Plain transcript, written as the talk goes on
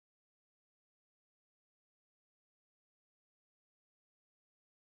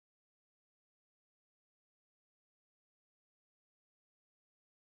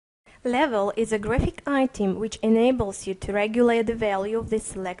Level is a graphic item which enables you to regulate the value of the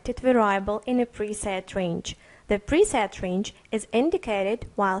selected variable in a preset range. The preset range is indicated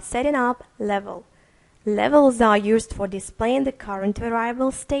while setting up level. Levels are used for displaying the current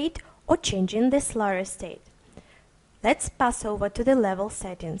variable state or changing the slider state. Let's pass over to the level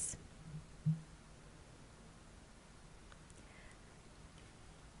settings.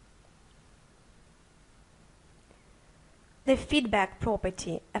 The feedback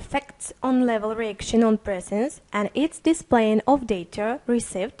property affects on-level reaction on presence and its displaying of data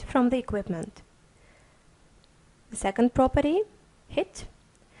received from the equipment. The second property, hit.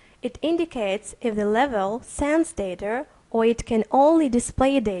 It indicates if the level sends data or it can only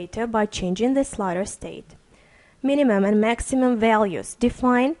display data by changing the slider state. Minimum and maximum values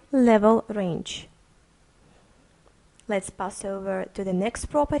define level range. Let's pass over to the next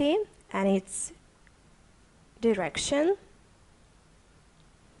property, and it's direction.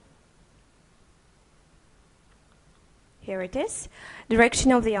 Here it is.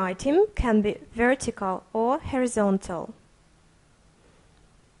 Direction of the item can be vertical or horizontal.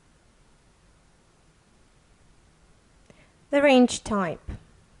 The range type.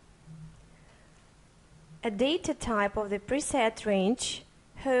 A data type of the preset range,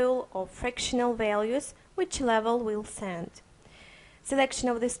 whole or fractional values, which level will send. Selection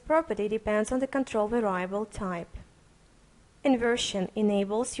of this property depends on the control variable type. Inversion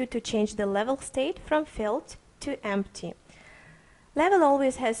enables you to change the level state from filled to empty. Level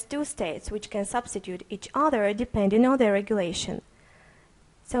always has two states which can substitute each other depending on their regulation.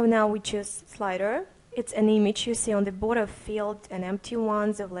 So now we choose slider. It's an image you see on the border of filled and empty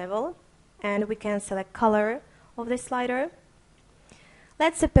ones of level, and we can select color of the slider.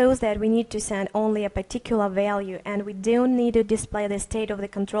 Let's suppose that we need to send only a particular value and we don't need to display the state of the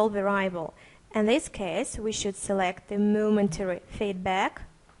control variable. In this case, we should select the momentary feedback.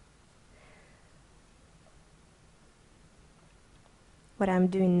 What I'm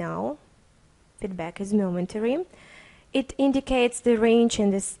doing now, feedback is momentary. It indicates the range in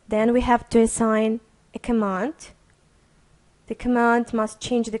this. Then we have to assign a command. The command must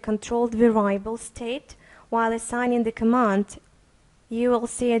change the controlled variable state. While assigning the command, you will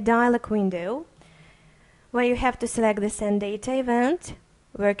see a dialog window where you have to select the send data event.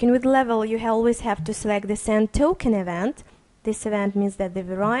 Working with level, you always have to select the send token event. This event means that the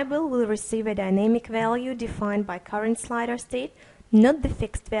variable will receive a dynamic value defined by current slider state, not the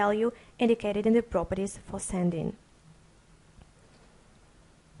fixed value indicated in the properties for sending.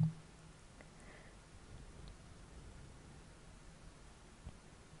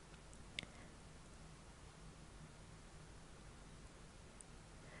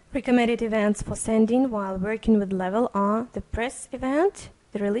 Recommitted events for sending while working with level are the press event,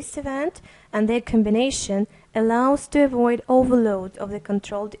 the release event, and their combination allows to avoid overload of the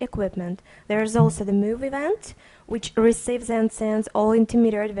controlled equipment. There is also the move event, which receives and sends all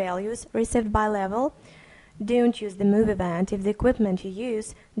intermediate values received by level. Don't use the move event if the equipment you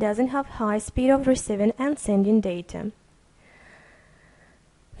use doesn't have high speed of receiving and sending data.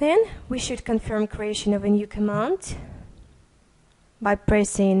 Then we should confirm creation of a new command by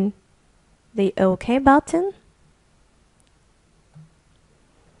pressing the OK button.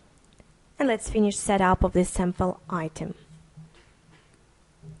 And let's finish setup of this sample item.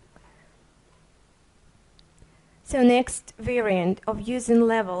 So next variant of using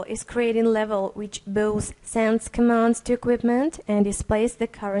level is creating level which both sends commands to equipment and displays the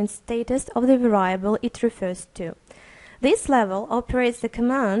current status of the variable it refers to. This level operates the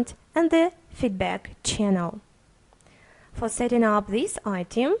command and the feedback channel. For setting up this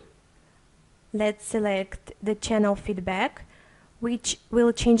item, let's select the channel feedback, which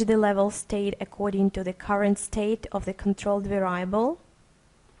will change the level state according to the current state of the controlled variable.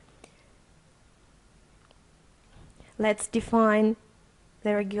 Let's define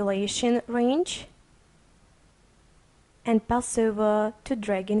the regulation range and pass over to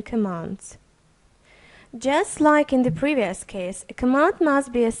dragging commands. Just like in the previous case, a command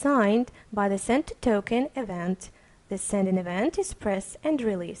must be assigned by the send to token event. The sending event is press and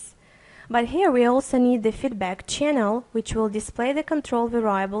release. But here we also need the feedback channel, which will display the control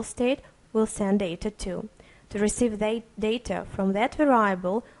variable state we'll send data to. To receive the data from that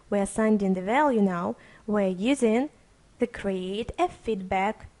variable we are sending the value now, we're using the create a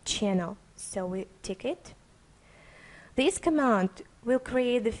feedback channel. So we tick it. This command will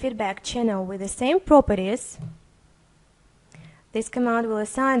create the feedback channel with the same properties. This command will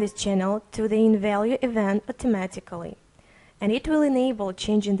assign this channel to the in-value event automatically, and it will enable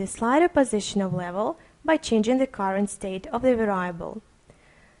changing the slider position of level by changing the current state of the variable.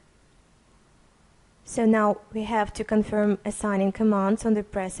 So now we have to confirm assigning commands on the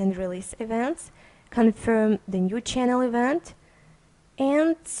press and release events, confirm the new channel event,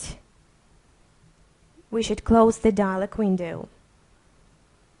 and we should close the dialog window.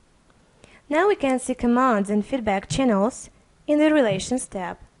 Now we can see commands and feedback channels in the Relations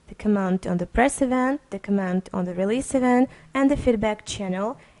tab. The command on the press event, the command on the release event, and the feedback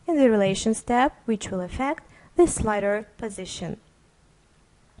channel in the Relations tab, which will affect the slider position.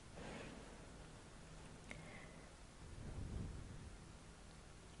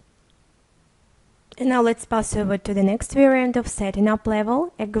 And now let's pass over to the next variant of setting up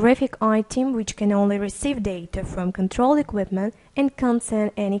level, a graphic item which can only receive data from control equipment and can't send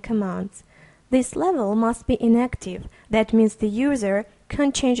any commands. This level must be inactive. That means the user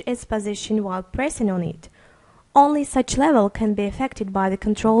can't change its position while pressing on it. Only such level can be affected by the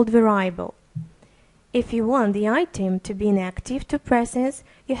controlled variable. If you want the item to be inactive to presence,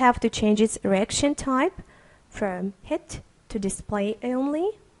 you have to change its reaction type from hit to display only.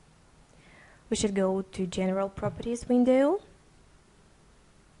 We should go to General Properties window.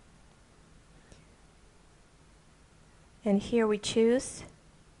 And here we choose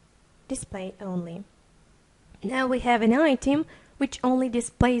Display Only. Now we have an item which only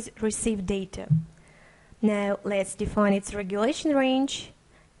displays received data. Now let's define its regulation range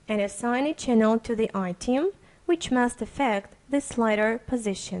and assign a channel to the item which must affect the slider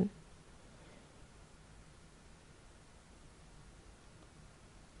position.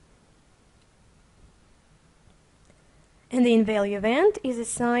 And the InValue event is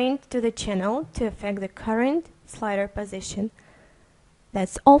assigned to the channel to affect the current slider position.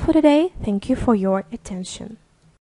 That's all for today. Thank you for your attention.